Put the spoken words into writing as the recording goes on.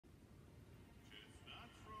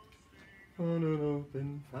on an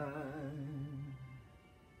open fire.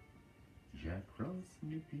 Jack Frost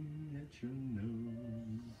nipping at your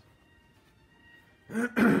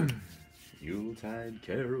nose. Yuletide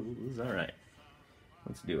carols. All right,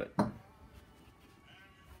 let's do it.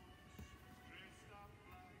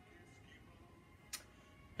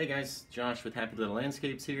 Hey guys, Josh with Happy Little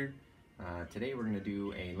Landscapes here. Today we're going to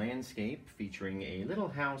do a landscape featuring a little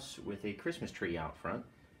house with a Christmas tree out front,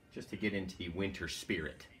 just to get into the winter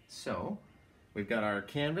spirit. So, we've got our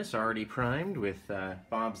canvas already primed with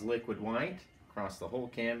Bob's Liquid White across the whole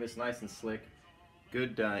canvas, nice and slick.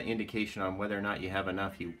 Good indication on whether or not you have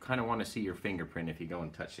enough. You kind of want to see your fingerprint if you go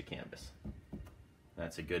and touch the canvas.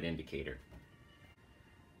 That's a good indicator.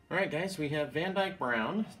 Alright guys, we have Van Dyke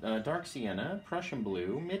Brown, Dark Sienna, Prussian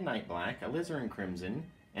Blue, Midnight Black, Alizarin Crimson,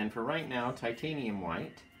 and for right now, Titanium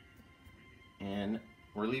White. And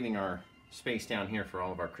we're leaving our space down here for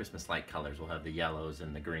all of our Christmas light colors. We'll have the yellows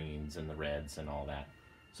and the greens and the reds and all that.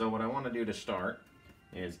 So what I want to do to start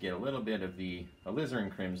is get a little bit of the Alizarin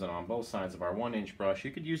Crimson on both sides of our 1-inch brush.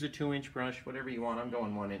 You could use a 2-inch brush, whatever you want. I'm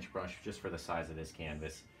going 1-inch brush just for the size of this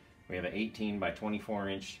canvas. We have an 18 by 24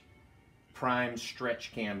 inch prime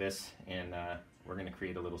stretch canvas, and we're going to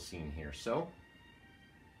create a little scene here. So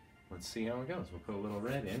let's see how it goes. We'll put a little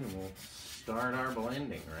red in and we'll start our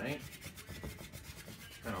blending, right?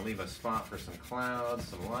 Kind of leave a spot for some clouds,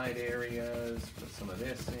 some light areas, put some of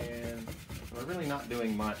this in. We're really not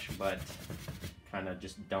doing much, but kind of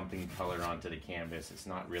just dumping color onto the canvas. It's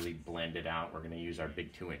not really blended out. We're going to use our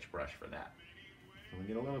big 2-inch brush for that. We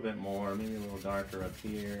get a little bit more, maybe a little darker up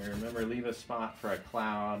here. Remember, leave a spot for a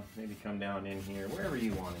cloud. Maybe come down in here, wherever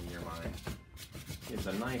you want in your mind. Gives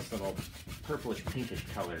a nice little purplish pinkish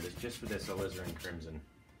color just for this alizarin crimson.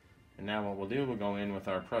 And now what we'll do, we'll go in with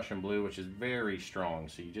our Prussian Blue, which is very strong,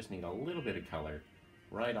 so you just need a little bit of color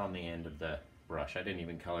right on the end of the brush. I didn't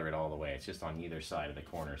even color it all the way. It's just on either side of the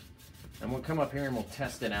corners. And we'll come up here and we'll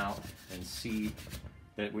test it out and see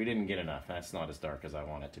that we didn't get enough. That's not as dark as I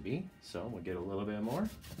want it to be. So we'll get a little bit more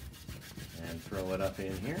and throw it up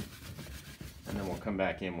in here. And then we'll come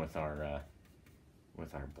back in with our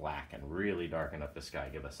black and really darken up the sky.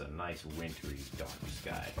 Give us a nice wintry dark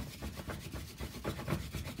sky.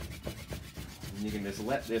 And you can just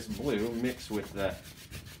let this blue mix with the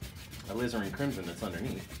alizarin crimson that's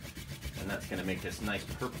underneath. And that's going to make this nice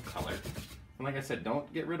purple color. And like I said,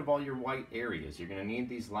 don't get rid of all your white areas. You're going to need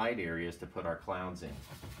these light areas to put our clouds in.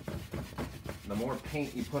 The more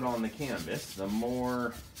paint you put on the canvas, the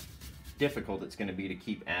more difficult it's going to be to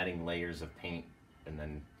keep adding layers of paint, and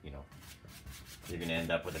then, you know, you're going to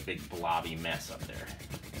end up with a big blobby mess up there.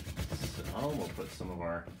 So we'll put some of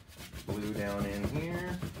our blue down in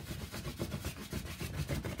here.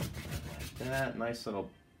 Like that. Nice little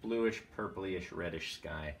bluish, purplyish, reddish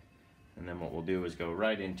sky. And then what we'll do is go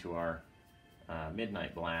right into our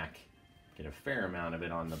Midnight Black, get a fair amount of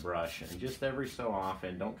it on the brush, and just every so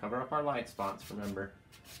often, don't cover up our light spots, remember,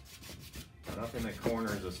 but up in the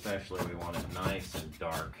corners especially, we want it nice and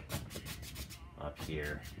dark up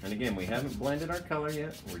here. And again, we haven't blended our color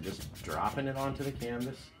yet, we're just dropping it onto the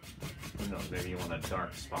canvas. Who knows, maybe you want a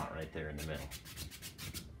dark spot right there in the middle.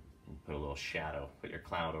 And put a little shadow, put your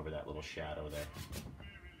cloud over that little shadow there.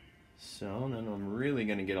 So then I'm really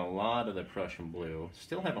going to get a lot of the Prussian Blue.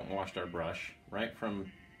 Still haven't washed our brush, right from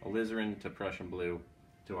alizarin to Prussian Blue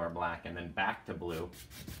to our black, and then back to blue.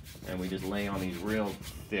 And we just lay on these real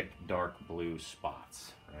thick dark blue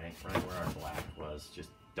spots, right where our black was. Just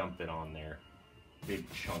dump it on there, big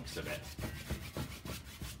chunks of it.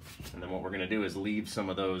 And then what we're going to do is leave some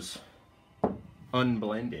of those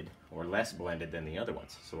unblended, or less blended than the other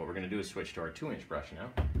ones. So what we're going to do is switch to our 2-inch brush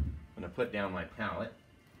now. I'm going to put down my palette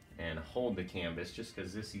and hold the canvas, just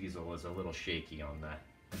because this easel is a little shaky on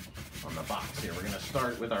the box here. We're going to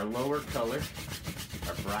start with our lower color,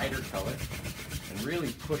 our brighter color, and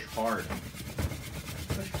really push hard.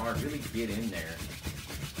 Push hard, really get in there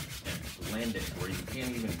and blend it where you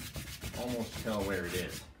can't even almost tell where it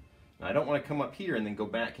is. Now, I don't want to come up here and then go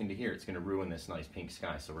back into here. It's going to ruin this nice pink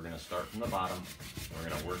sky. So we're going to start from the bottom, and we're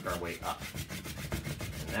going to work our way up.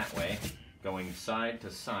 And that way, going side to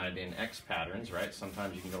side in X patterns, right?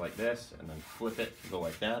 Sometimes you can go like this and then flip it, go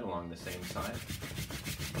like that along the same side.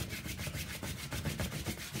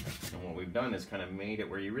 And what we've done is kind of made it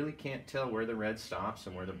where you really can't tell where the red stops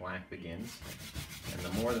and where the black begins. And the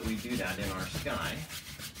more that we do that in our sky,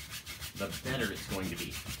 the better it's going to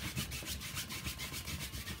be.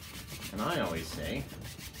 And I always say,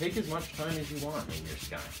 take as much time as you want in your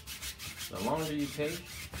sky. The longer you take,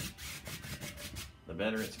 the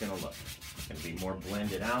better it's going to look. It's going to be more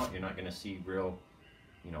blended out. You're not going to see real,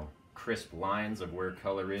 crisp lines of where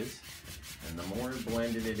color is. And the more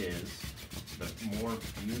blended it is, the more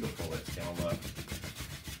beautiful it's going to look.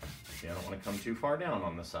 See, I don't want to come too far down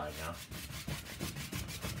on the side now.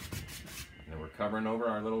 And then we're covering over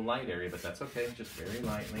our little light area, but that's okay, just very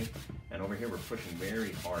lightly. And over here we're pushing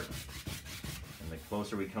very hard. And the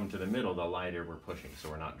closer we come to the middle, the lighter we're pushing, so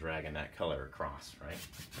we're not dragging that color across, right?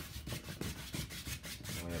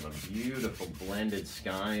 And we have a beautiful blended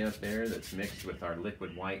sky up there that's mixed with our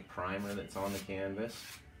liquid white primer that's on the canvas.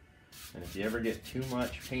 And if you ever get too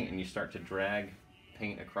much paint and you start to drag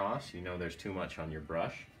paint across, you know there's too much on your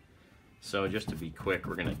brush. So just to be quick,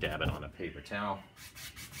 we're going to dab it on a paper towel.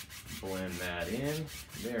 Blend that in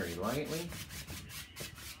very lightly.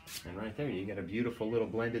 And right there you get a beautiful little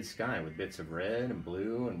blended sky with bits of red and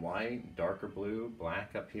blue and white, darker blue,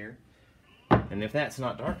 black up here. And if that's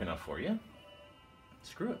not dark enough for you,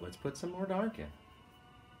 screw it, let's put some more dark in.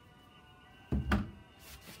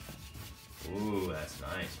 Ooh, that's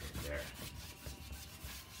nice right there.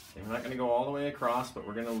 And we're not going to go all the way across, but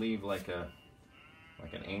we're going to leave like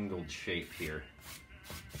an angled shape here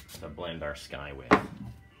to blend our sky with.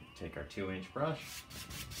 Take our 2-inch brush,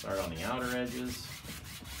 start on the outer edges,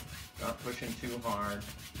 not pushing too hard,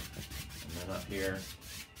 and then up here,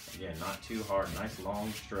 again, not too hard, nice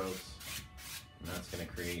long strokes, and that's going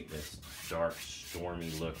to create this dark,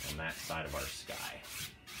 stormy look on that side of our sky.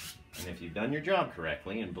 And if you've done your job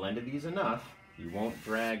correctly and blended these enough, you won't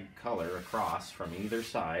drag color across from either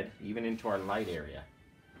side, even into our light area.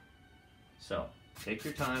 So, take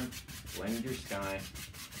your time, blend your sky,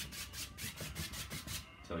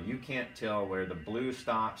 so you can't tell where the blue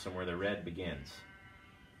stops and where the red begins.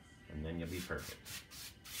 And then you'll be perfect.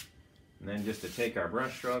 And then just to take our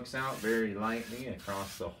brush strokes out very lightly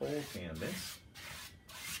across the whole canvas.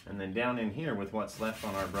 And then down in here with what's left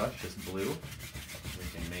on our brush, this blue, we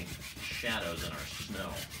can make shadows in our snow,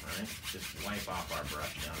 right? Just wipe off our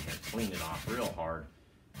brush down here, clean it off real hard,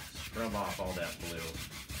 scrub off all that blue.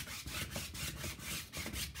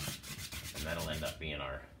 And that'll end up being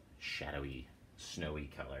our shadowy, snowy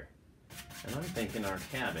color. And I'm thinking our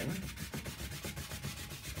cabin,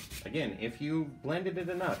 again, if you blended it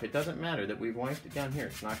enough, it doesn't matter that we've wiped it down here.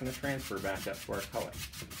 It's not going to transfer back up to our color.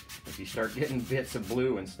 If you start getting bits of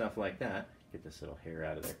blue and stuff like that, get this little hair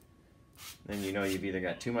out of there, then you know you've either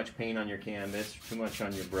got too much paint on your canvas, too much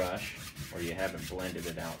on your brush, or you haven't blended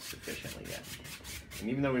it out sufficiently yet. And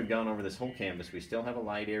even though we've gone over this whole canvas, we still have a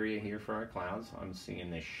light area here for our clouds. I'm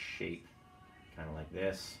seeing this shape kind of like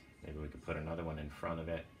this. Maybe we could put another one in front of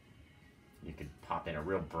it. You could pop in a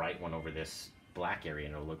real bright one over this black area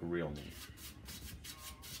and it'll look real neat.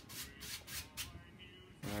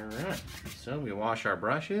 Alright, so we wash our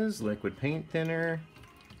brushes, liquid paint thinner,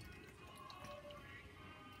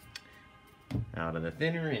 out of the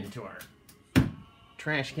thinner into our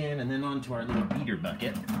trash can and then onto our little beater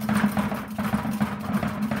bucket.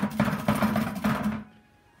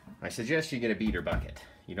 I suggest you get a beater bucket.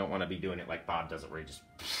 You don't want to be doing it like Bob does it, where you just,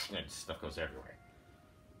 stuff goes everywhere.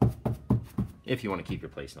 If you want to keep your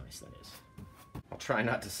place nice, that is. I'll try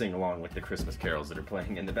not to sing along with the Christmas carols that are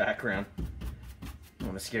playing in the background. I don't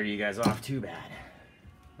want to scare you guys off too bad.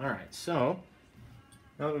 Alright, so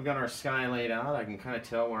now that we've got our sky laid out, I can kind of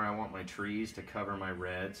tell where I want my trees to cover my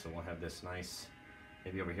red, so we'll have this nice,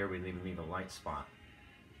 maybe over here we leave a light spot.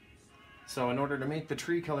 So in order to make the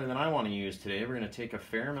tree color that I want to use today, we're going to take a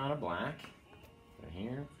fair amount of black, right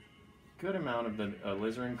here, good amount of the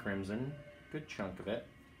alizarin crimson, good chunk of it,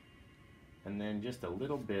 and then just a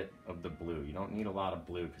little bit of the blue. You don't need a lot of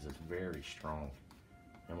blue because it's very strong.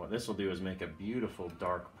 And what this will do is make a beautiful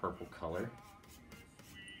dark purple color.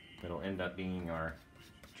 It'll end up being our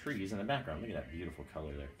trees in the background. Look at that beautiful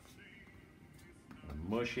color there.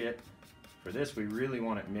 Mush it. For this, we really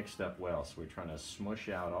want it mixed up well, so we're trying to smush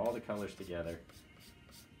out all the colors together.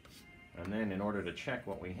 And then in order to check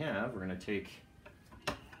what we have, we're going to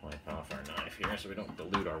wipe off our knife here so we don't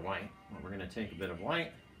dilute our white. We're going to take a bit of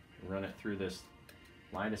white, run it through this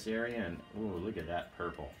lightest area, and ooh, look at that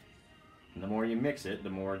purple. And the more you mix it, the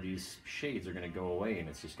more these shades are going to go away, and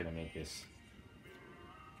it's just going to make this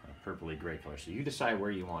kind of purpley gray color. So you decide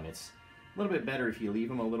where you want it. It's a little bit better if you leave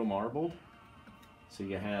them a little marbled, so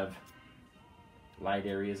you have light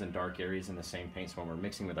areas and dark areas in the same paint. So when we're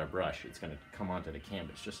mixing with our brush, it's going to come onto the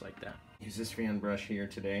canvas just like that. Use this fan brush here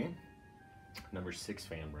today, number 6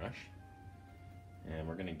 fan brush, and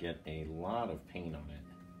we're going to get a lot of paint on it.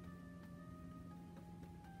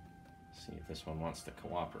 See if this one wants to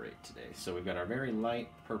cooperate today. So we've got our very light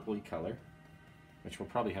purpley color, which we'll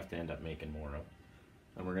probably have to end up making more of.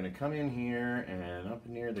 And we're going to come in here and up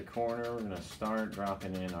near the corner, we're going to start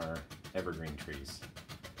dropping in our evergreen trees.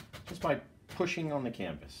 Just by pushing on the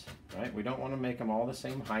canvas, right? We don't want to make them all the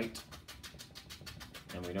same height.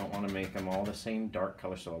 And we don't want to make them all the same dark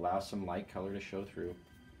color, so allow some light color to show through.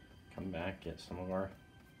 Come back, get some of more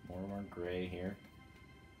of our gray here.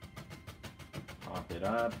 Pop it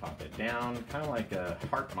up, pop it down, kind of like a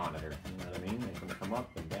heart monitor, you know what I mean? Make them come up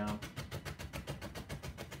and down.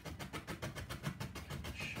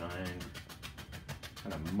 Shine,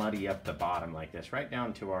 kind of muddy up the bottom like this, right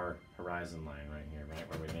down to our horizon line right here, right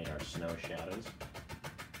where we made our snow shadows.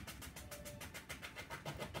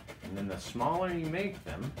 And then the smaller you make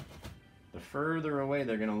them, the further away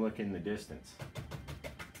they're going to look in the distance.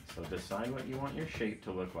 So decide what you want your shape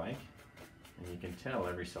to look like. And you can tell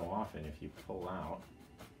every so often if you pull out.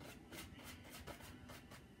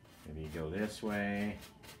 Maybe you go this way.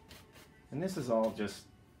 And this is all just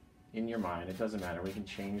in your mind. It doesn't matter. We can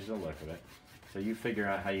change the look of it. So you figure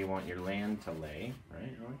out how you want your land to lay,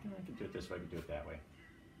 right? Oh, I can do it this way, I can do it that way.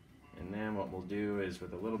 And then what we'll do is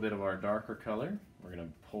with a little bit of our darker color, we're going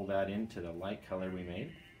to pull that into the light color we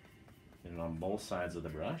made. Get it on both sides of the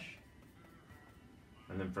brush.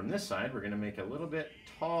 And then from this side, we're going to make it a little bit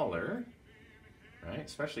taller, right?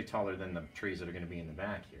 Especially taller than the trees that are going to be in the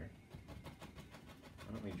back here.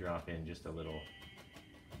 Why don't we drop in just a little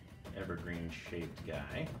evergreen shaped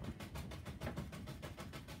guy.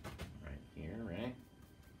 Right here, right?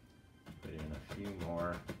 Put in a few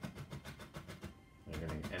more. They're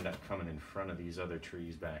going to end up coming in front of these other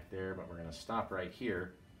trees back there, but we're going to stop right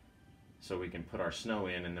here so we can put our snow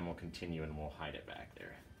in, and then we'll continue and we'll hide it back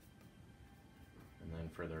there. And then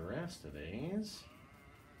for the rest of these,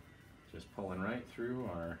 just pulling right through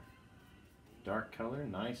our dark color,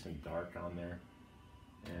 nice and dark on there.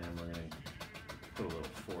 And we're going to put a little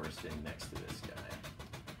forest in next to this guy.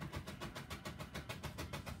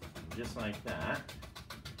 And just like that,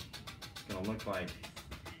 it's going to look like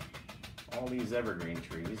all these evergreen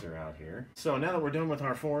trees are out here. So now that we're done with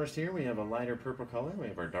our forest here, we have a lighter purple color. We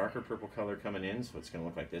have our darker purple color coming in, so it's going to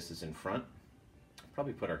look like this is in front.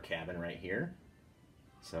 Probably put our cabin right here.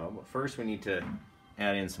 So but first we need to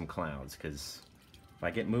add in some clouds, because if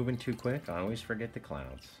I get moving too quick, I always forget the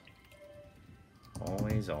clouds.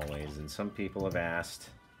 Always, always. And some people have asked,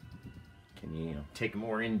 can you, take a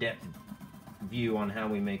more in-depth view on how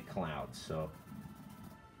we make clouds? So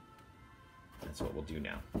that's what we'll do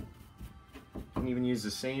now. You can even use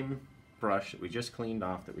the same brush that we just cleaned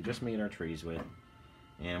off, that we just made our trees with.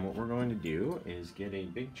 And what we're going to do is get a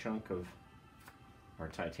big chunk of our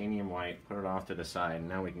titanium white, put it off to the side, and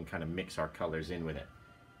now we can kind of mix our colors in with it.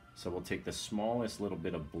 So we'll take the smallest little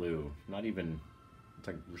bit of blue, not even, it's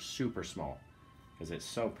like super small, because it's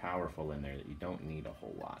so powerful in there that you don't need a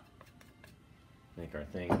whole lot. Make our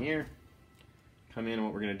thing here. Come in, and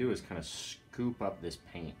what we're going to do is kind of scoop up this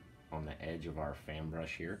paint on the edge of our fan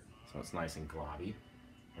brush here, so it's nice and globby.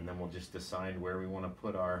 And then we'll just decide where we want to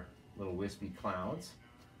put our little wispy clouds,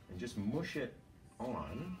 and just mush it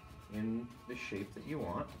on in the shape that you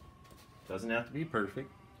want. Doesn't have to be perfect.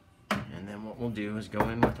 And then what we'll do is go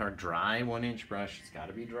in with our dry 1-inch brush, it's got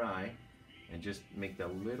to be dry, and just make the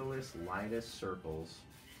littlest, lightest circles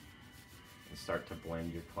and start to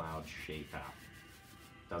blend your cloud shape out.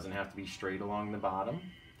 Doesn't have to be straight along the bottom,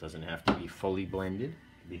 doesn't have to be fully blended,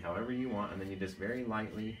 it can be however you want, and then you just very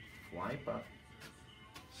lightly swipe up,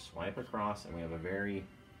 swipe across, and we have a very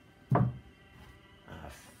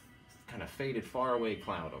kind of faded far away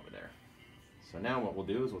cloud over there. So now what we'll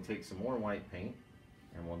do is we'll take some more white paint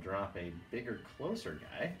and we'll drop a bigger, closer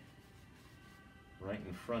guy right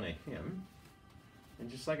in front of him.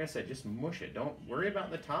 And just like I said, just mush it. Don't worry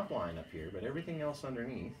about the top line up here, but everything else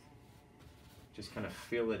underneath, just kind of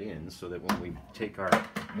fill it in so that when we take our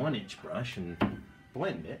 1-inch brush and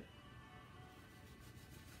blend it,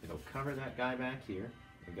 it'll cover that guy back here.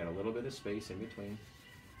 We've got a little bit of space in between.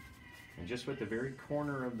 And just with the very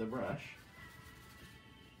corner of the brush,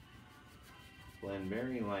 blend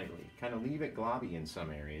very lightly. Kind of leave it globby in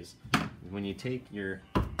some areas. When you take your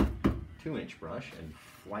 2-inch brush and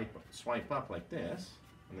swipe up like this,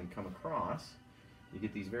 and then come across, you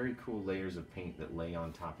get these very cool layers of paint that lay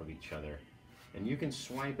on top of each other. And you can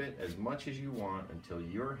swipe it as much as you want until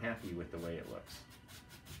you're happy with the way it looks.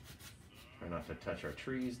 Try not to touch our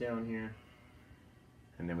trees down here.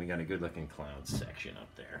 And then we got a good looking cloud section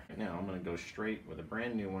up there. Now I'm going to go straight with a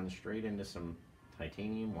brand new one, straight into some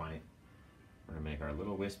titanium white. We're going to make our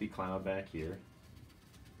little wispy cloud back here.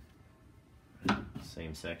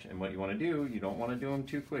 Same section. And what you want to do, you don't want to do them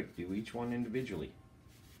too quick. Do each one individually.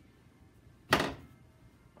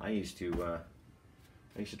 I used to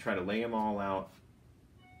try to lay them all out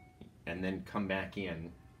and then come back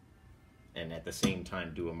in and at the same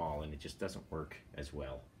time do them all, and it just doesn't work as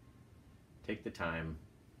well. Take the time,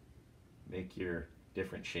 make your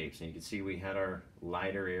different shapes, and you can see we had our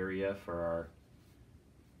lighter area for our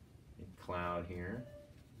big cloud here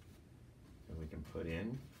that we can put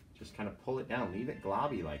in. Just kind of pull it down, leave it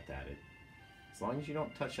globby like that. As long as you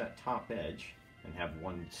don't touch that top edge and have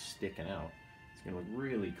one sticking out, it's going to look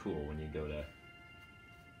really cool when you go to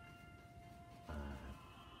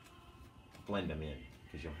blend them in,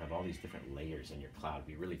 because you'll have all these different layers in your cloud,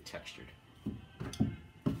 be really textured.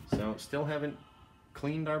 So still haven't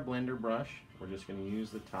cleaned our blender brush. We're just going to use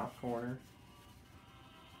the top corner.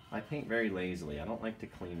 I paint very lazily. I don't like to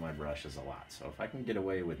clean my brushes a lot, so if I can get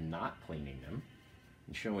away with not cleaning them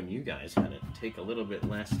and showing you guys how to take a little bit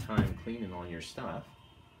less time cleaning all your stuff,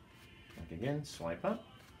 like again, swipe up,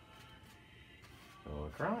 go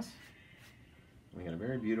across. We got a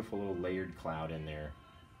very beautiful little layered cloud in there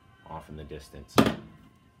off in the distance.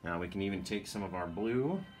 Now we can even take some of our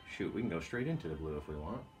blue. Shoot, we can go straight into the blue if we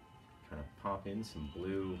want. Kind of pop in some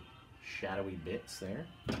blue shadowy bits there.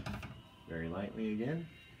 Very lightly again.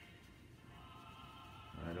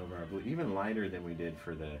 Right over our blue, even lighter than we did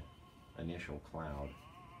for the initial cloud.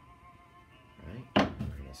 Alright, we're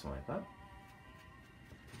going to swipe up.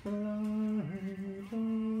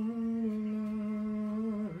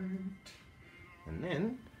 And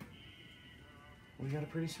then we got a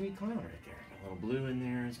pretty sweet cloud right there. Got a little blue in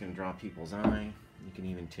there, it's going to draw people's eye. You can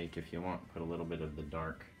even take, if you want, put a little bit of the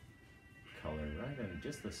dark color right on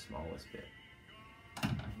just the smallest bit.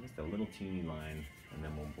 Just a little teeny line, and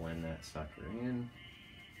then we'll blend that sucker in.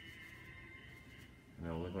 And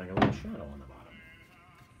it'll look like a little shadow on the bottom.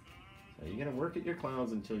 So you gotta work at your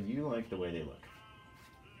clouds until you like the way they look.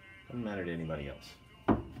 Doesn't matter to anybody else.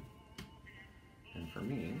 And for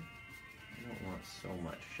me, I don't want so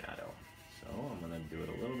much shadow. So I'm gonna do it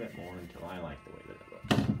a little bit more until I like the way that it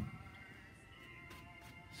looks.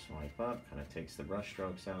 Swipe up, kind of takes the brush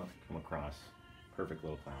strokes out, come across. Perfect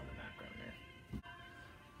little cloud in the background there.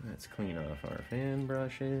 Let's clean off our fan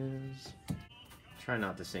brushes. Try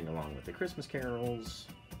not to sing along with the Christmas carols.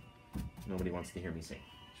 Nobody wants to hear me sing.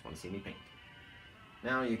 Just want to see me paint.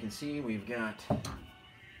 Now you can see we've got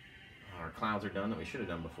our clouds are done that we should have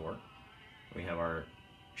done before. We have our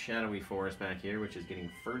shadowy forest back here, which is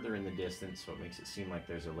getting further in the distance, so it makes it seem like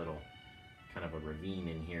there's a little kind of a ravine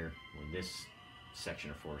in here where this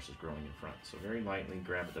section of forest is growing in front. So very lightly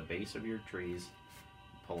grab at the base of your trees,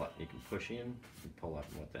 pull up. You can push in and pull up,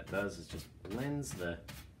 and what that does is just blends the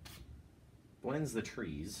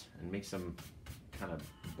trees and makes them kind of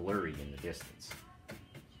blurry in the distance.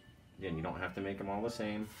 Again, you don't have to make them all the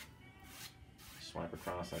same. Swipe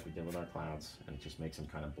across like we did with our clouds, and it just makes them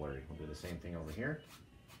kind of blurry. We'll do the same thing over here.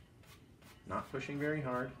 Not pushing very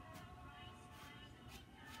hard.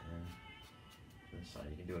 And this side,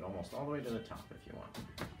 you can do it almost all the way to the top if you want.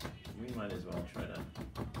 We might as well try to,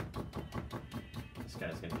 this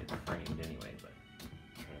guy's going to get framed anyway, but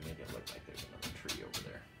try to make it look like there's another tree over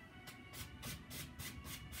there.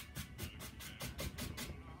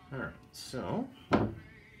 Alright, so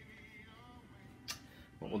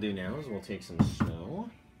what we'll do now is we'll take some snow.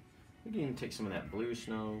 We can even take some of that blue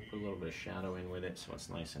snow, put a little bit of shadow in with it so it's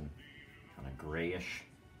nice and kind of grayish.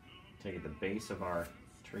 Take at the base of our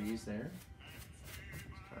trees there. Just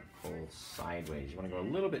kind of pull sideways. You want to go a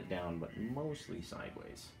little bit down, but mostly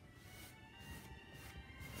sideways.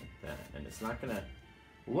 Like that. And it's not going to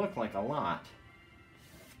look like a lot,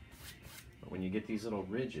 but when you get these little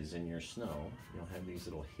ridges in your snow, you'll have these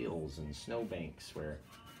little hills and snow banks where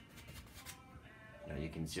you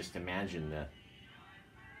can just imagine the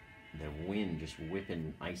wind just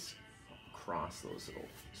whipping ice across those little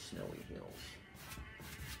snowy hills.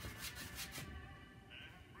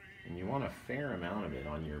 And you want a fair amount of it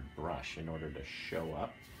on your brush in order to show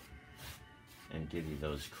up and give you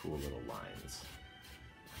those cool little lines.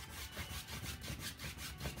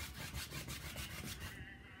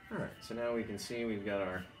 Alright, so now we can see we've got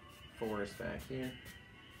our forest back here.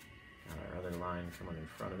 Got our other line coming in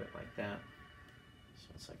front of it like that. So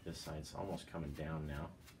it's like this side's almost coming down now.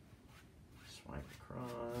 Swipe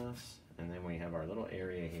across, and then we have our little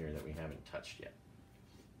area here that we haven't touched yet.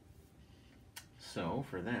 So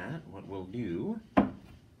for that, what we'll do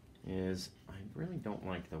is, I really don't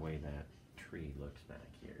like the way that tree looks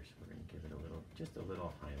back here, so we're going to give it a little, just a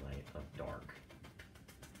little highlight of dark.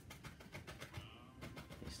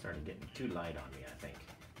 It started getting too light on me, I think.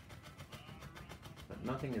 But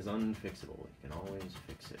nothing is unfixable. You can always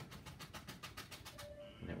fix it.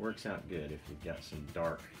 And it works out good if you've got some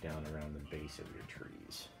dark down around the base of your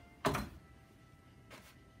trees. And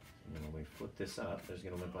then when we flip this up, there's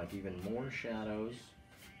going to look like even more shadows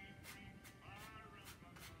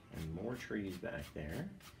and more trees back there.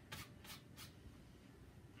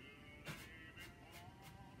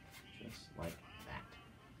 Just like that.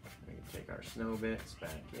 We can take our snow bits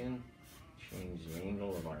back in, Change the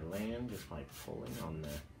angle of our land just by pulling on the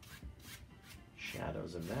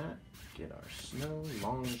shadows of that. Get our snow,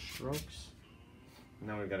 long strokes.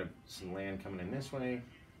 Now we've got some land coming in this way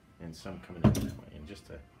and some coming in that way. And just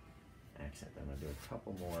to accent them, I'm gonna do a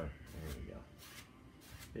couple more. There we go.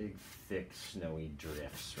 Big, thick, snowy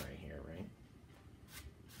drifts right here, right?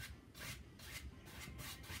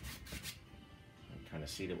 You kind of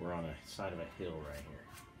see that we're on a side of a hill right here.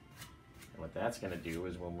 And what that's gonna do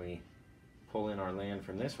is when we pull in our land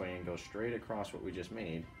from this way and go straight across what we just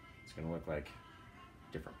made, it's gonna look like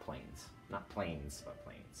different plains. Not plains, but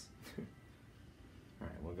plains. All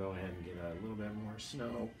right, we'll go ahead and get a little bit more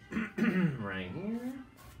snow right here.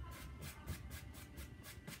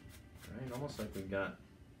 Right, almost like we've got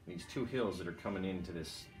these two hills that are coming into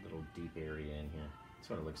this little deep area in here. That's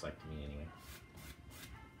what it looks like to me anyway.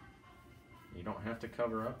 You don't have to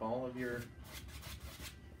cover up all of your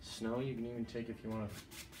snow. You can even take, if you want, a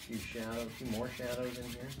few more shadows in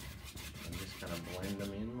here and just kind of blend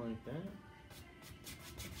them in like that.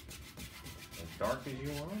 As dark as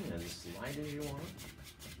you want, as light as you want.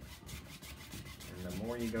 And the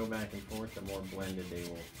more you go back and forth, the more blended they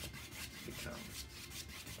will become.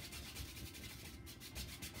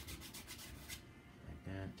 Like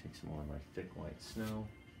that. Take some more of our thick white snow.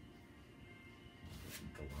 Just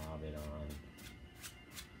glob it on.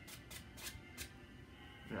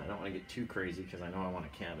 Now, I don't want to get too crazy because I know I want a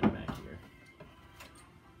cabin back here.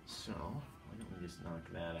 So, why don't we just knock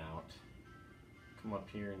that out? Come up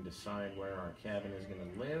here and decide where our cabin is going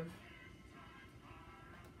to live.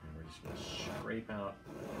 And we're just going to scrape out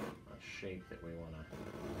a shape that we want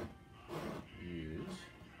to use.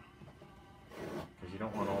 Because you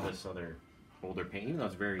don't want all this other older paint, even though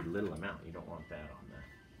it's very little amount, you don't want that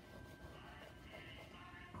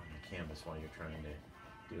on the canvas while you're trying to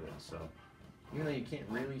do it. So, even though you can't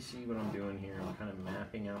really see what I'm doing here, I'm kind of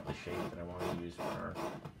mapping out the shape that I want to use for our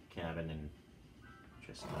cabin and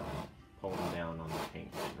just pulling down on the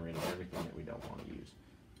paint, getting rid of everything that we don't want to use.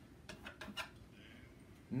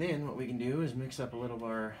 And then what we can do is mix up a little of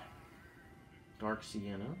our dark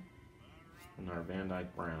sienna and our Van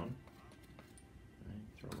Dyke brown. Right,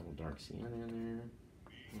 throw a little dark sienna in there,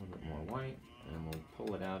 a little bit more white, and we'll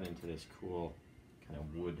pull it out into this cool kind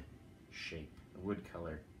of wood shape, wood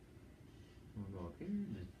color. We'll go up here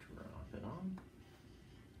and just drop it on.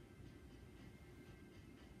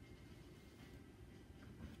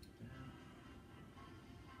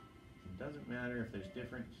 It doesn't matter if there's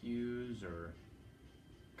different hues or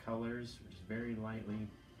colors, we're just very lightly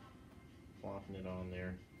plopping it on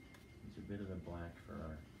there. Use a bit of the black for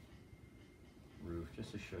our roof,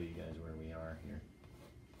 just to show you guys where we are here.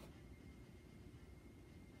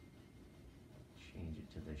 Change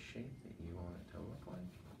it to the shape that you want it to look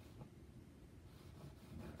like.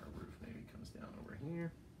 Our roof maybe comes down over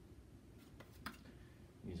here.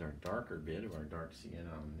 Use our darker bit of our dark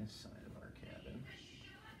sienna on this side of our cabin.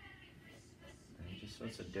 And just so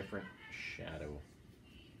it's a different shadow.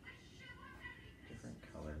 Different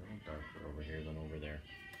color, a little darker over here than over there.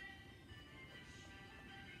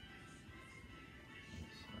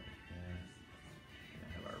 Just like that.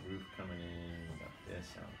 Gonna have our roof coming in, we got this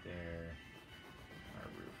out there. Our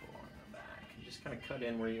roof along the back. And just kind of cut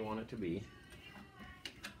in where you want it to be.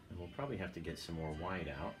 And we'll probably have to get some more white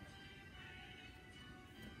out.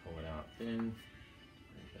 Pull it out thin,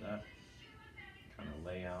 break it up, kind of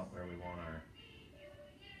lay out where we want our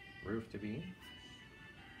roof to be.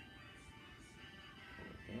 Pull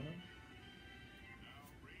it down.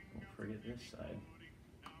 Don't forget this side.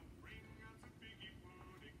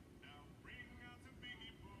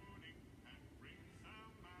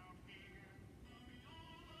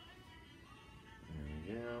 There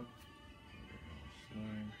we go. You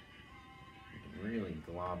can really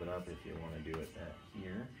glob it up if you want to do it that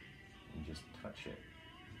here, and just touch it.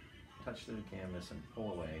 Touch to the canvas and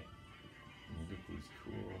pull away, and you get these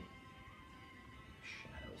cool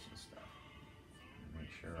shadows and stuff. And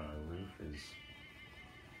make sure our roof is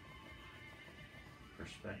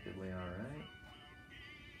perspectively alright.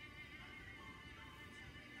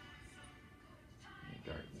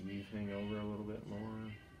 Dark evening over a little bit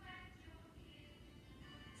more.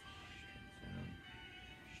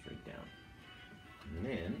 Straight down. And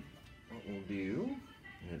then what we'll do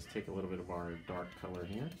is take a little bit of our dark color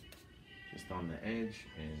here, just on the edge,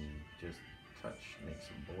 and just make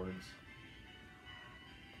some boards.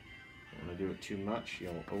 Don't want to do it too much,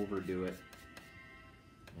 you'll overdo it,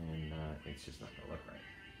 and it's just not going to look right.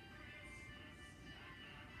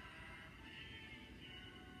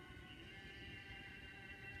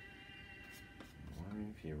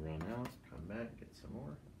 If you run out, come back, get some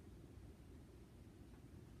more.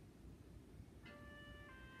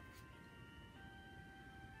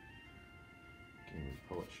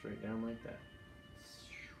 pull it straight down like that.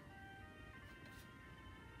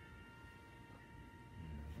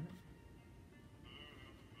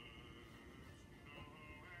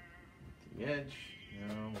 The edge.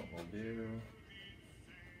 Now what we'll do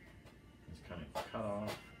is kind of cut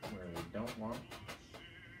off where we don't want.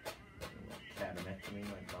 A little catamectomy,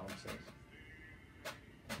 like Bob says.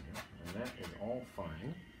 And that is all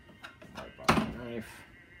fine. Wipe off the knife.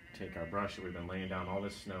 Take our brush that we've been laying down all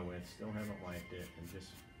this snow with, still haven't wiped it, and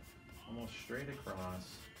just almost straight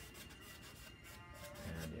across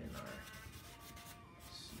add in our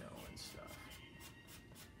snow and stuff.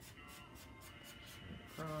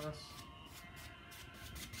 Straight across.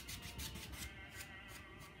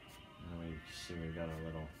 And we see we've got a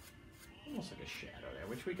little, almost like a shadow there,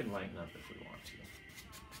 which we can lighten up if we want to.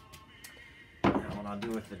 Now what I'll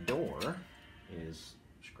do with the door is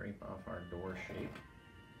scrape off our door shape.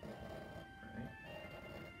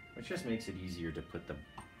 Which just makes it easier to put the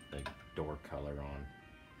door color on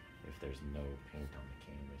if there's no paint on the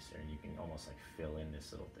canvas there. You can almost like fill in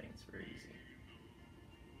this little thing. It's very easy.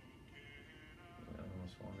 I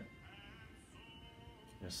almost want it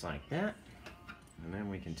just like that. And then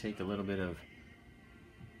we can take a little bit of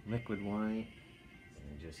liquid white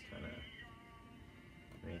and just kind of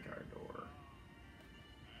make our door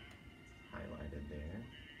highlighted there.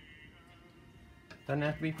 Doesn't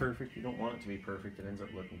have to be perfect. You don't want it to be perfect. It ends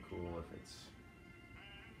up looking cool if it's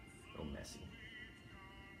a little messy.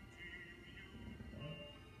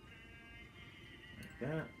 Like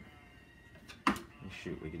that. And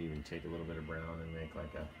shoot, we could even take a little bit of brown and make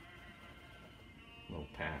like a little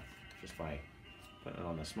path just by putting it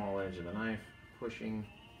on the small edge of the knife, pushing,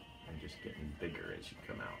 and just getting bigger as you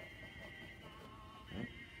come out. Okay.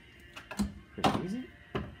 Pretty easy.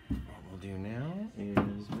 What we'll do now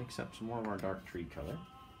is mix up some more of our dark tree color,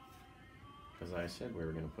 because I said we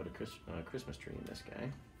were going to put a Christmas tree in this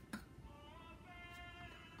guy.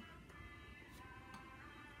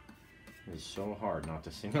 It's so hard not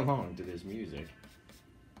to sing along to this music,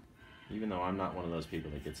 even though I'm not one of those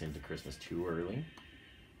people that gets into Christmas too early.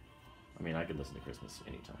 I mean, I could listen to Christmas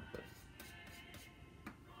anytime, but...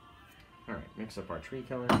 Alright, mix up our tree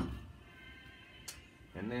color.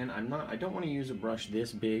 And then I don't want to use a brush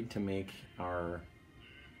this big to make our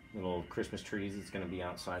little Christmas trees. It's going to be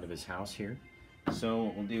outside of his house here. So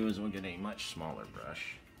what we'll do is we'll get a much smaller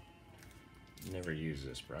brush. Never use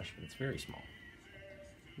this brush, but it's very small.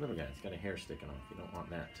 Little guy, it's got a hair sticking off. You don't want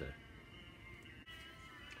that to...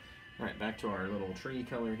 Alright, back to our little tree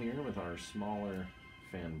color here with our smaller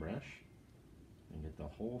fan brush. And get the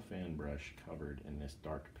whole fan brush covered in this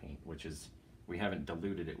dark paint, which is... We haven't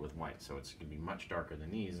diluted it with white, so it's going to be much darker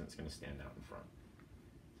than these, and it's going to stand out in front.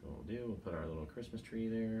 So what we'll do, we'll put our little Christmas tree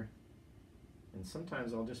there. And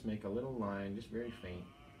sometimes I'll just make a little line, just very faint,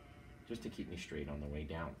 just to keep me straight on the way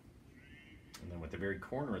down. And then with the very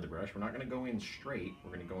corner of the brush, we're not going to go in straight,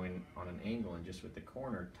 we're going to go in on an angle and just with the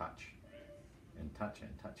corner touch. And touch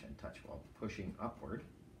and touch and touch while pushing upward.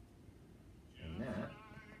 And that,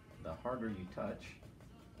 the harder you touch,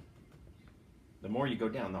 the more you go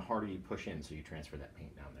down, the harder you push in, so you transfer that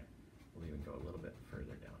paint down there. We'll even go a little bit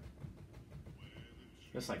further down.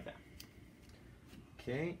 Just like that.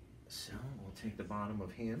 Okay, so we'll take the bottom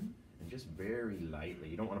of him and just very lightly,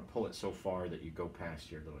 you don't want to pull it so far that you go past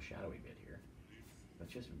your little shadowy bit here, but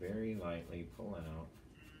just very lightly pull out.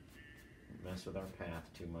 Don't mess with our path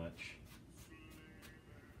too much.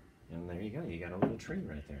 And there you go, you got a little tree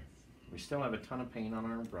right there. We still have a ton of paint on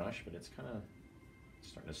our brush, but it's kind of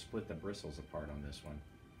starting to split the bristles apart on this one.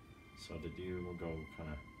 So to do, we'll go kind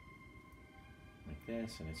of like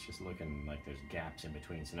this, and it's just looking like there's gaps in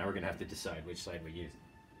between. So now we're gonna have to decide which side we use.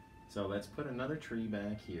 So let's put another tree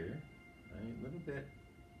back here, right? A little bit,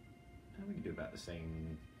 we can do about the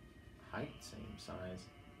same height, same size,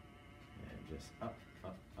 and just up,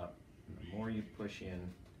 up, up. And the more you push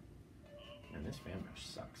in, and this fan brush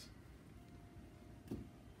sucks.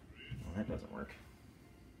 Well, that doesn't work.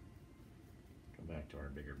 Go back to our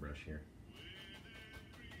bigger brush here.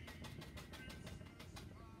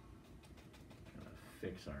 Kind of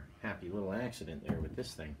fix our happy little accident there with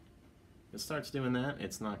this thing. If it starts doing that,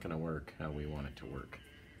 it's not going to work how we want it to work.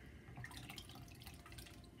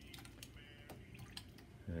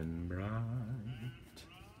 And bright,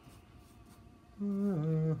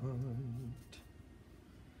 bright.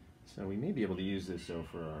 So we may be able to use this though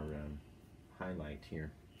for our highlight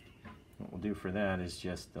here. What we'll do for that is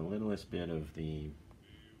just the littlest bit of the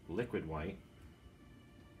liquid white,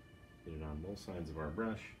 get it on both sides of our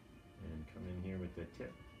brush, and come in here with the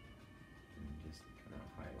tip and just kind of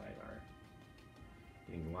highlight our,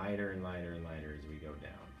 getting lighter and lighter and lighter as we go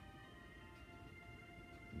down.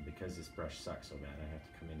 And because this brush sucks so bad, I have to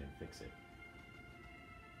come in and fix it.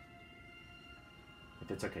 But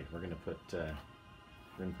that's okay. We're gonna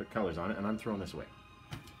put colors on it, and I'm throwing this away.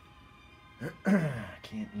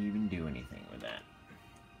 Can't even do anything with that.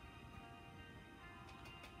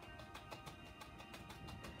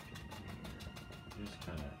 Just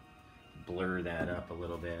kind of blur that up a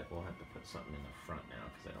little bit. We'll have to put something in the front now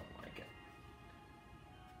because I don't like it.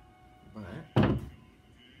 But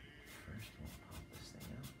first we'll pop this thing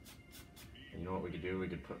out. And you know what we could do? We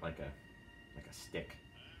could put like a stick.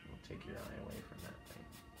 We'll take your eye away from that thing.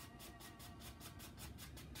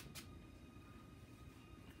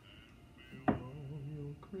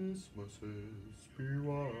 Christmases be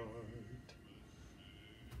white.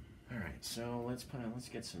 All right, so let's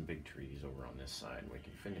get some big trees over on this side. We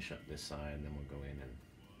can finish up this side, and then we'll go in and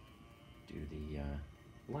do the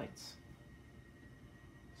lights.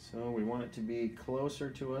 So we want it to be closer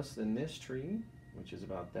to us than this tree, which is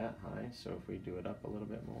about that high. So if we do it up a little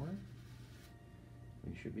bit more,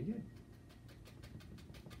 we should be good.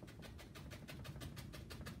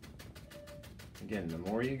 Again, the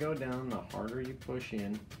more you go down, the harder you push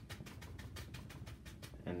in.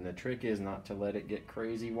 And the trick is not to let it get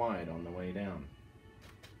crazy wide on the way down.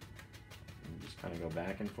 You just kind of go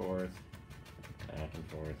back and forth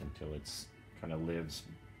until it's kind of lives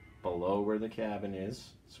below where the cabin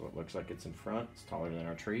is. So it looks like it's in front. It's taller than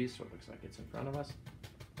our tree, so it looks like it's in front of us.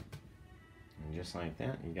 And just like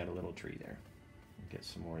that, you got a little tree there. Get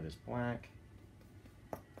some more of this black.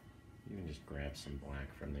 You can just grab some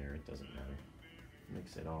black from there, it doesn't matter.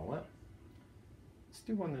 Mix it all up. Let's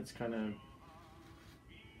do one that's kind of,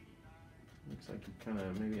 looks like he kind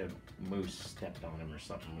of, maybe a moose stepped on him or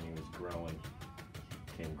something when he was growing.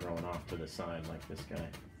 Came growing off to the side like this guy. Right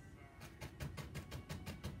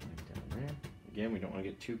down there. Again, we don't want to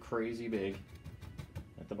get too crazy big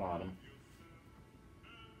at the bottom.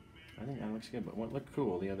 I think that looks good, but what looked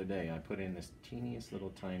cool the other day, I put in this teeniest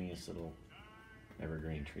little, tiniest little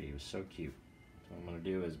evergreen tree. It was so cute. So what I'm going to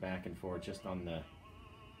do is back and forth just on the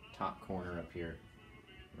top corner up here.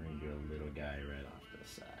 We're going to do a little guy right off to the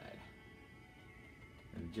side.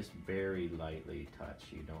 And just very lightly touch.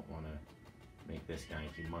 You don't want to make this guy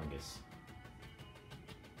humongous.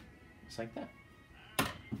 Just like that.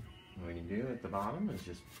 What we can do at the bottom is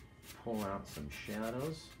just pull out some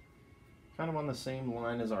shadows. Kind of on the same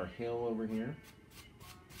line as our hill over here.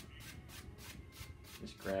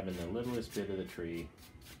 Just grabbing the littlest bit of the tree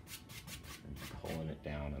and pulling it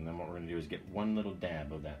down. And then what we're going to do is get one little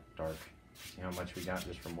dab of that dark. See how much we got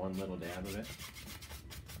just from one little dab of it?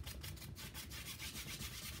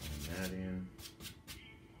 That in.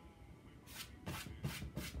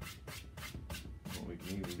 What we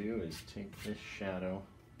can even do is take this shadow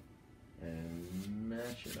and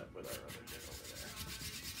match it up with our other bit over there.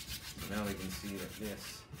 So now we can see that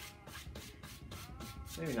this,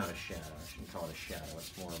 maybe not a shadow, I shouldn't call it a shadow,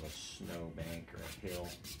 it's more of a snow bank or a hill.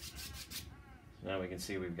 So now we can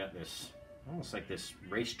see we've got this, almost like this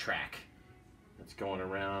racetrack that's going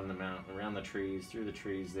around the mountain, around the trees, through the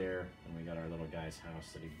trees there, and we got our little guy's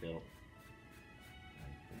house that he built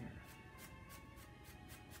right there.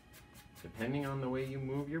 Depending on the way you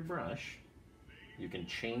move your brush, you can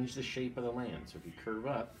change the shape of the land. So if you curve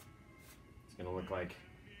up, it's going to look like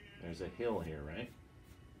there's a hill here, right?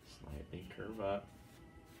 Slightly curve up,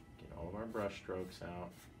 get all of our brush strokes out,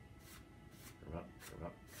 curve up, curve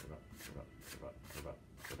up, curve up, curve up, curve up, curve up,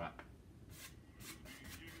 curve up.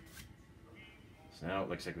 So now it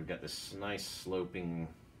looks like we've got this nice sloping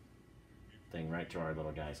thing right to our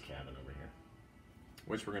little guy's cabin over here,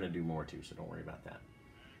 which we're going to do more to, so don't worry about that.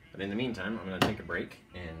 But in the meantime, I'm going to take a break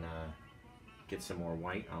and get some more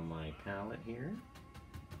white on my palette here.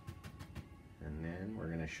 And then we're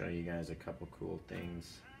going to show you guys a couple cool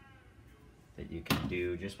things that you can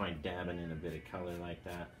do just by dabbing in a bit of color like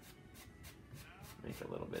that. Make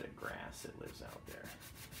a little bit of grass that lives out there.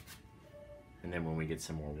 And then when we get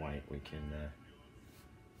some more white, we can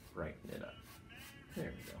brighten it up.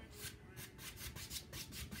 There we go.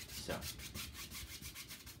 So,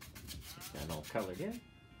 get that all colored in.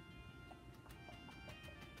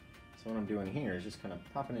 So what I'm doing here is just kind of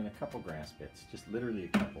popping in a couple grass bits, just literally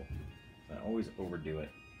a couple. So I always overdo it.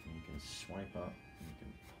 And you can swipe up, and you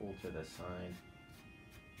can pull to the side,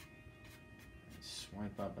 and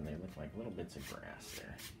swipe up, and they look like little bits of grass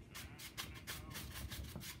there.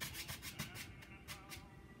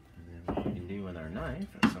 And then what we can do with our knife,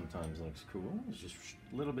 that sometimes looks cool, is just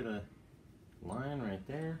a little bit of line right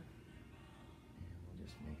there. And we'll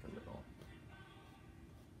just make a little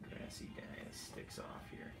grassy guy that sticks off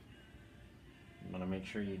here. You want to make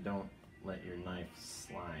sure you don't let your knife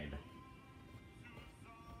slide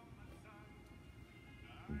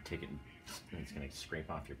take it and it's going to scrape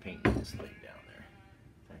off your paint and just lay it down there.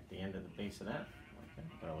 At the end of the base of that, like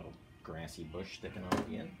that, got a little grassy bush sticking off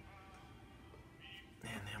the end.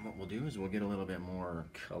 And then what we'll do is we'll get a little bit more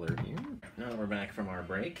color here. Now that we're back from our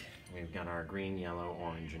break, we've got our green, yellow,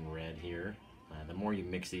 orange, and red here. The more you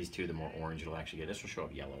mix these two, the more orange it'll actually get. This will show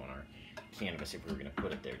up yellow on our canvas if we were going to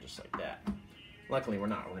put it there just like that. Luckily we're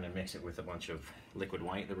not. We're going to mix it with a bunch of liquid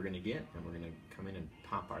white that we're going to get, and we're going to come in and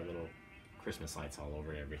pop our little Christmas lights all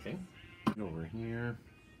over everything. Over here,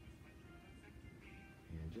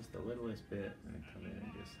 and just the littlest bit, and come in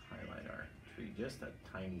and just highlight our tree just a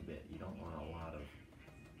tiny bit. You don't want a lot of,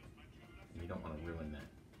 you don't want to ruin that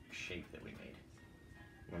shape that we made.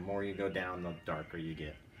 The more you go down, the darker you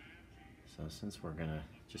get. So since we're gonna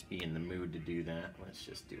just be in the mood to do that, let's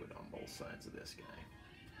just do it on both sides of this guy.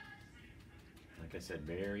 Like I said,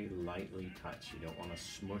 very lightly touch. You don't want to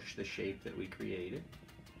smush the shape that we created,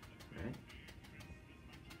 right?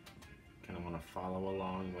 Kind of want to follow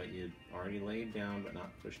along what you already laid down, but not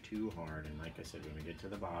push too hard. And like I said, when we get to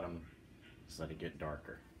the bottom, just let it get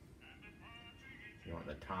darker. You want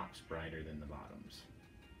the tops brighter than the bottoms.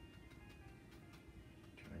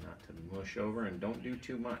 Try not to mush over, and don't do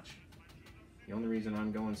too much. The only reason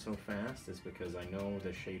I'm going so fast is because I know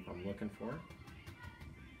the shape I'm looking for,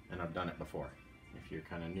 and I've done it before. If you're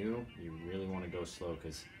kind of new, you really want to go slow,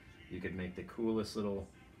 because you could make the coolest little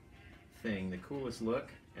thing, the coolest look,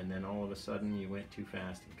 and then all of a sudden you went too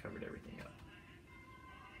fast and covered everything up.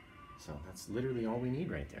 So that's literally all we need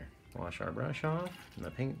right there. Wash our brush off and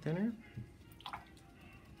the paint thinner.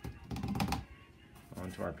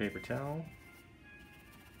 Onto our paper towel.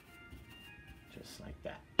 Just like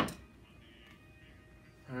that.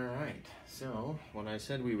 Alright, so what I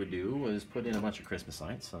said we would do was put in a bunch of Christmas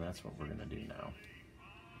lights, so that's what we're going to do now.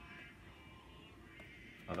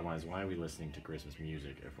 Otherwise, why are we listening to Christmas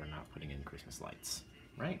music if we're not putting in Christmas lights?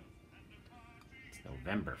 Right? It's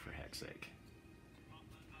November, for heck's sake.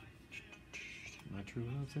 My true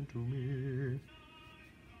love sent to me.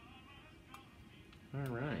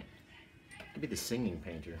 Alright. Could be the singing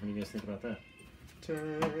painter. What do you guys think about that?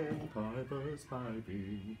 Ten pipers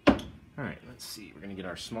piping. Alright, let's see. We're going to get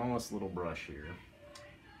our smallest little brush here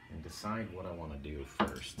and decide what I want to do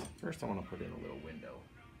first. First, I want to put in a little window.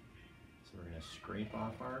 So we're going to scrape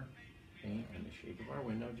off our paint in the shape of our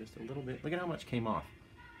window just a little bit. Look at how much came off.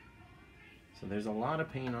 So there's a lot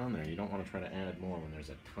of paint on there. You don't want to try to add more when there's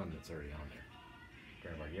a ton that's already on there.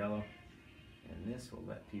 Grab our yellow, and this will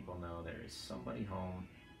let people know there is somebody home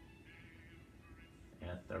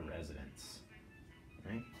at the residence.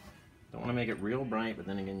 Right? Don't want to make it real bright, but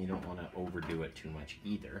then again, you don't want to overdo it too much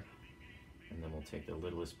either. And then we'll take the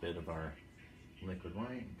littlest bit of our liquid white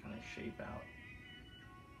and kind of shape out.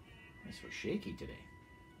 I'm so shaky today.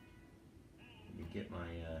 You get my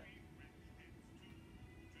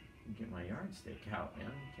yardstick out,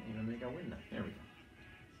 man. Can't even make a window. There we go.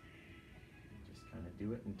 Just kind of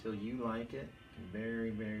do it until you like it. You can very,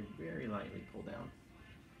 very, very lightly pull down.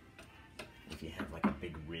 If you have like a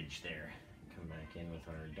big ridge there, come back in with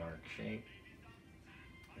our dark shape.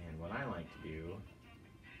 And what I like to do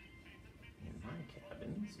in my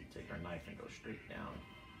cabin is we take our knife and go straight down.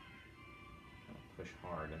 Kind of push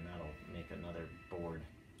hard, and that'll make another board,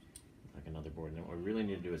 like another board. And then what we really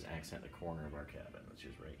need to do is accent the corner of our cabin, which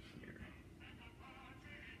is right here.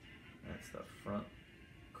 That's the front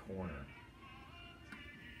corner.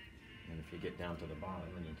 And if you get down to the bottom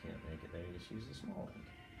and you can't make it there, you just use the small end,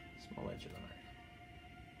 small edge of the knife.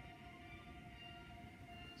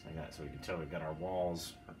 Just like that. So we can tell we've got our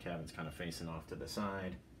walls, our cabin's kind of facing off to the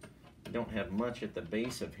side. We don't have much at the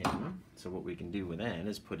base of him, so what we can do with that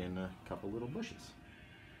is put in a couple little bushes.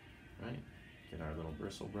 Right? Get our little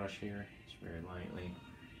bristle brush here, just very lightly,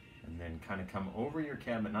 and then kind of come over your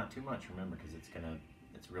cabin, not too much, remember, because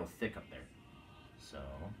it's real thick up there. So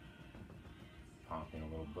pop in a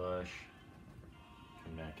little bush,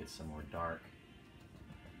 come back, get some more dark,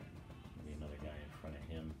 maybe another guy in front of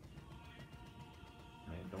him.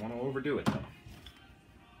 Right? Don't want to overdo it though.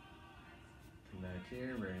 Come back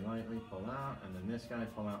here, very lightly, pull out, and then this guy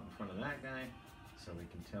pull out in front of that guy, so we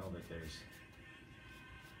can tell that there's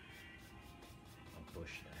a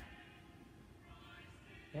bush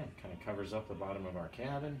there. Yeah, kind of covers up the bottom of our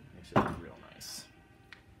cabin, makes it look real nice.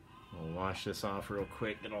 We'll wash this off real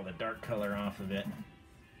quick, get all the dark color off of it,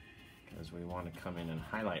 because we want to come in and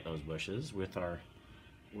highlight those bushes with our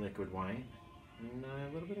liquid white and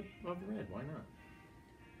a little bit of red. Why not?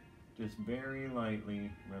 Just very lightly.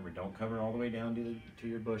 Remember, don't cover all the way down to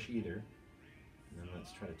your bush either. And then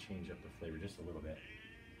let's try to change up the flavor just a little bit.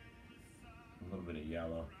 A little bit of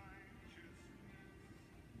yellow.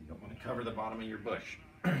 You don't want to cover the bottom of your bush.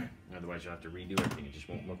 And Otherwise you'll have to redo everything. It just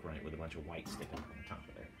won't look right with a bunch of white sticking up on the top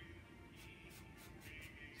of there.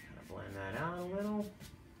 Just kind of blend that out a little.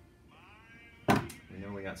 We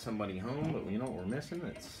know we got somebody home, but you know what we're missing?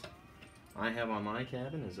 That's I have on my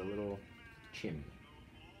cabin is a little chimney.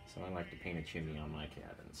 So I like to paint a chimney on my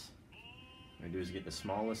cabins. What I do is get the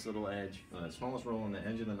smallest little edge, the smallest roll on the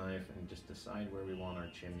edge of the knife, and just decide where we want our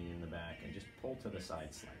chimney in the back, and just pull to the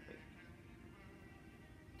side slightly.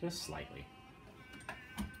 Just slightly.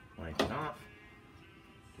 Wipe it off.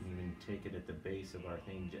 You can even take it at the base of our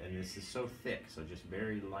thing, and this is so thick, so just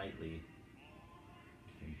very lightly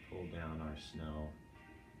and pull down our snow.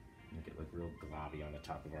 Make it look real globby on the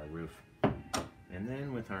top of our roof. And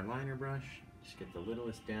then with our liner brush, just get the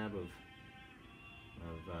littlest dab of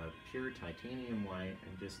pure titanium white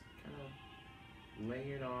and just kind of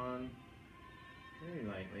lay it on very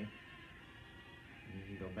lightly. And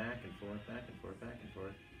you can go back and forth, back and forth, back and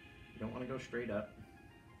forth. You don't want to go straight up.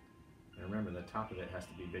 And remember, the top of it has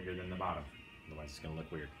to be bigger than the bottom, otherwise it's going to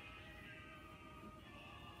look weird.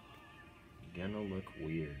 Gonna look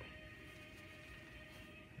weird.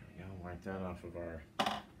 There we go, wipe that off of our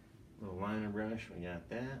little liner brush. We got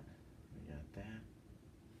that, we got that.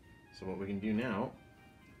 So what we can do now,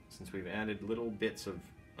 since we've added little bits of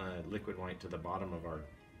liquid white to the bottom of our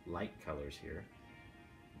light colors here,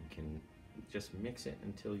 we can just mix it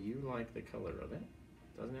until you like the color of it.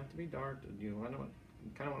 It doesn't have to be dark. You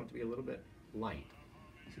kind of want it to be a little bit light,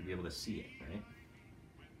 so you'll be able to see it, right?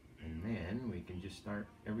 And then we can just start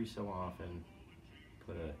every so often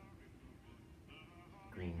put a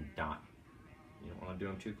green dot. You don't want to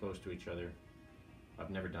do them too close to each other.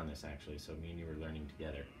 I've never done this actually, so me and you were learning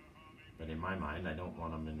together. But in my mind, I don't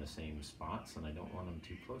want them in the same spots, and I don't want them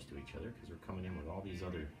too close to each other because we're coming in with all these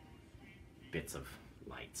other bits of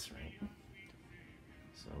lights, right?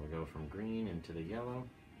 So we'll go from green into the yellow.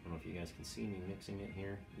 I don't know if you guys can see me mixing it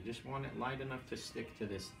here. You just want it light enough to stick to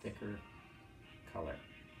this thicker color.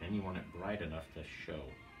 And you want it bright enough to show.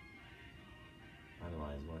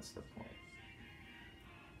 Otherwise, what's the point?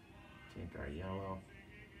 Take our yellow,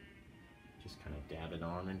 just kind of dab it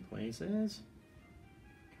on in places.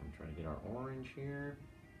 Come try to get our orange here.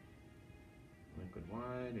 Liquid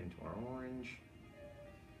white into our orange.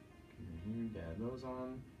 Come in here, dab those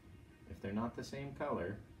on. If they're not the same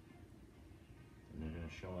color, then they're going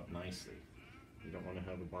to show up nicely. You don't want to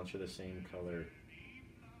have a bunch of the same color.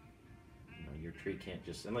 Your tree can't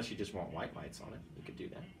just, unless you just want white lights on it, you could do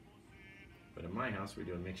that. But in my house, we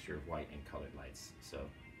do a mixture of white and colored lights. So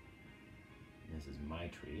this is my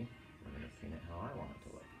tree. We're going to paint it how I want it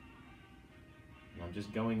to look. And I'm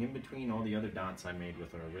just going in between all the other dots I made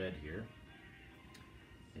with our red here,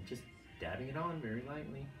 and just dabbing it on very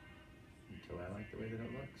lightly until I like the way that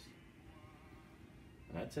it looks.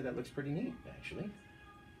 And I'd say that looks pretty neat, actually.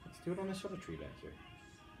 Let's do it on this other tree back here.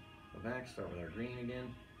 Go back, start with our green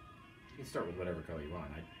again. You can start with whatever color you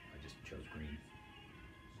want. I just chose green.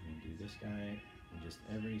 And do this guy, and just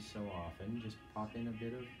every so often, just pop in a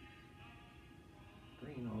bit of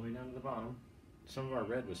green all the way down to the bottom. Some of our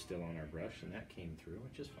red was still on our brush, and that came through,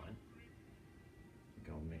 which is fine.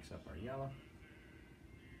 Go mix up our yellow.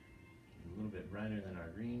 A little bit brighter than our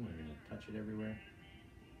green. We're going to touch it everywhere.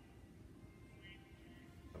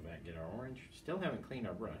 Go back, get our orange. Still haven't cleaned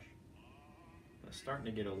our brush. It's starting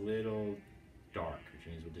to get a little dark, which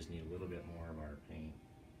means we'll just need a little bit more of our paint.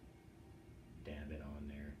 Dab it on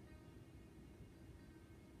there.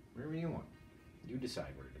 Wherever you want. You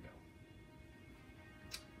decide where to go.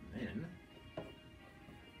 And then,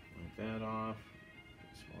 wipe that off.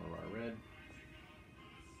 Get some more of our red.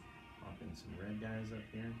 Pop in some red guys up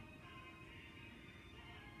here.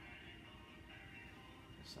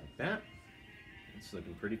 Just like that. It's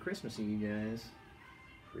looking pretty Christmassy, you guys.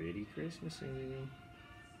 Pretty Christmassy.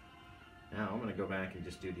 Now I'm going to go back and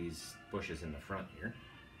just do these bushes in the front here,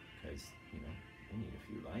 because, you know, we need a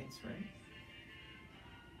few lights, right?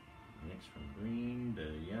 Mix from green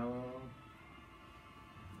to yellow.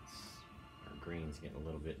 Our green's getting a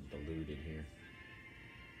little bit diluted here.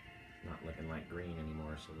 Not looking like green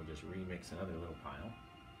anymore, so we'll just remix another little pile.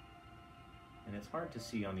 And it's hard to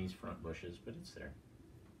see on these front bushes, but it's there.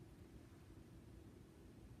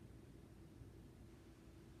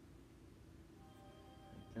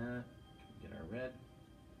 Like that. Get our red.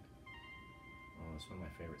 Oh, it's one of my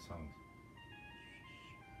favorite songs.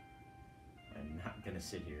 I'm not going to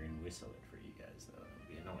sit here and whistle it for you guys, though. It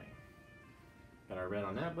would be annoying. Got our red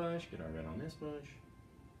on that bush, get our red on this bush,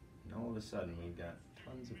 and all of a sudden we've got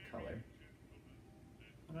tons of color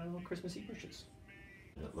on our little Christmassy bushes.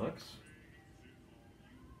 It looks,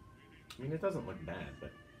 I mean, it doesn't look bad,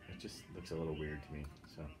 but it just looks a little weird to me.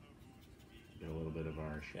 So get a little bit of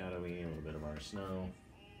our shadowy, a little bit of our snow,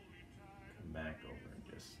 come back over and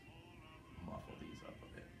just muffle these up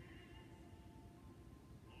a bit.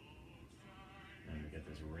 And we get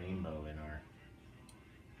this rainbow in our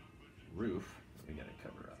roof that we gotta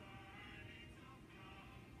cover up.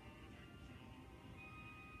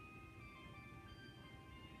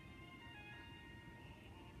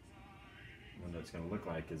 What it's going to look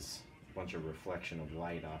like is a bunch of reflection of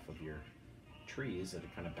light off of your trees that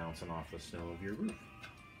are kind of bouncing off the snow of your roof.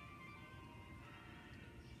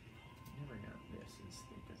 Never got this as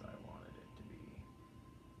thick as I wanted it to be.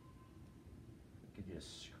 We could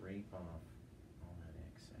just scrape off all that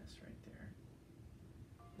excess right there,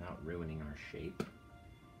 not ruining our shape,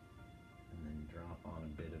 and then drop on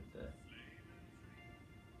a bit of the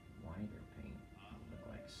wider paint. It'll look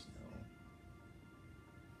like snow.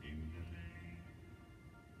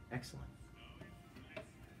 Excellent.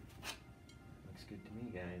 Looks good to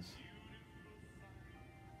me, guys.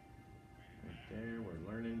 Right there,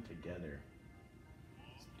 we're learning together.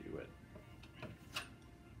 Let's do it.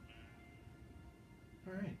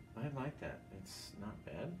 All right, I like that. It's not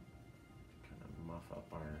bad. Kind of muff up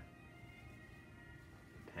our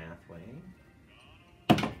pathway.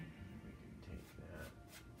 We can take that,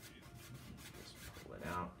 just pull it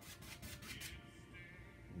out.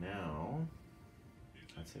 Now,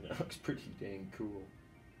 I'd say that looks pretty dang cool.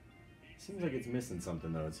 Seems like it's missing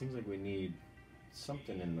something though. It seems like we need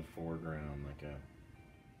something in the foreground, like a...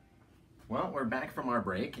 Well, we're back from our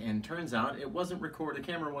break, and turns out it wasn't the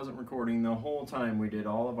camera wasn't recording the whole time we did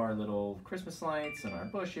all of our little Christmas lights and our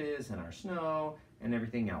bushes and our snow and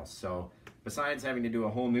everything else. So besides having to do a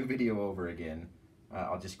whole new video over again,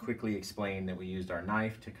 I'll just quickly explain that we used our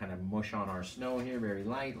knife to kind of mush on our snow here very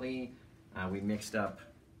lightly. We mixed up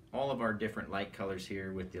all of our different light colors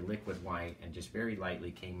here with the liquid white and just very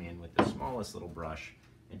lightly came in with the smallest little brush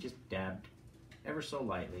and just dabbed ever so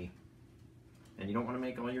lightly. And you don't want to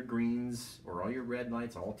make all your greens or all your red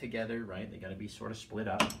lights all together, right? They got to be sort of split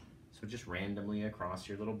up. So just randomly across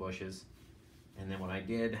your little bushes. And then what I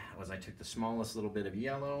did was I took the smallest little bit of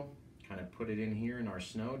yellow, kind of put it in here in our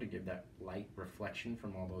snow to give that light reflection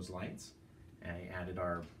from all those lights. And I added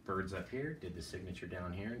our birds up here, did the signature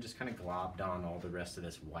down here, and just kind of globbed on all the rest of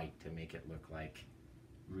this white to make it look like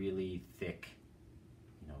really thick,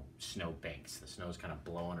 you know, snow banks. The snow's kind of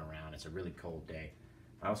blowing around. It's a really cold day.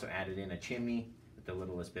 I also added in a chimney with the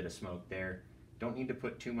littlest bit of smoke there. Don't need to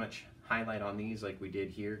put too much highlight on these like we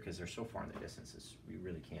did here because they're so far in the distances we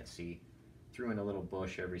really can't see. Threw in a little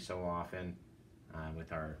bush every so often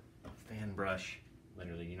with our fan brush.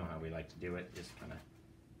 Literally, you know how we like to do it. Just kind of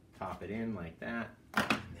pop it in like that, and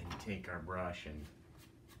then take our brush and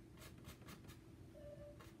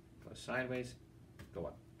go sideways, go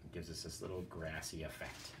up. It gives us this little grassy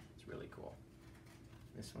effect. It's really cool.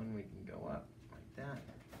 This one we can go up like that,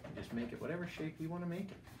 and just make it whatever shape you want to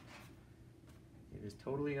make it. It is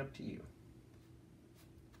totally up to you.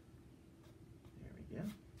 There we go.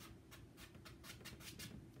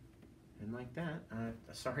 And like that,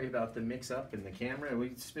 sorry about the mix-up in the camera.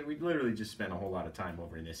 We literally just spent a whole lot of time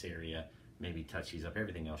over in this area, maybe touch these up.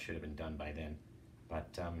 Everything else should have been done by then.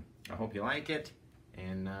 But I hope you like it,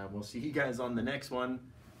 and we'll see you guys on the next one.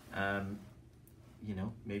 You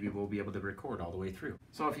know, maybe we'll be able to record all the way through.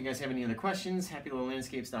 So if you guys have any other questions,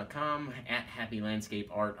 happylittlelandscapes.com, at Happy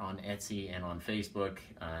Landscape Art on Etsy and on Facebook,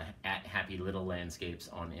 at Happy Little Landscapes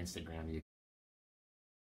on Instagram.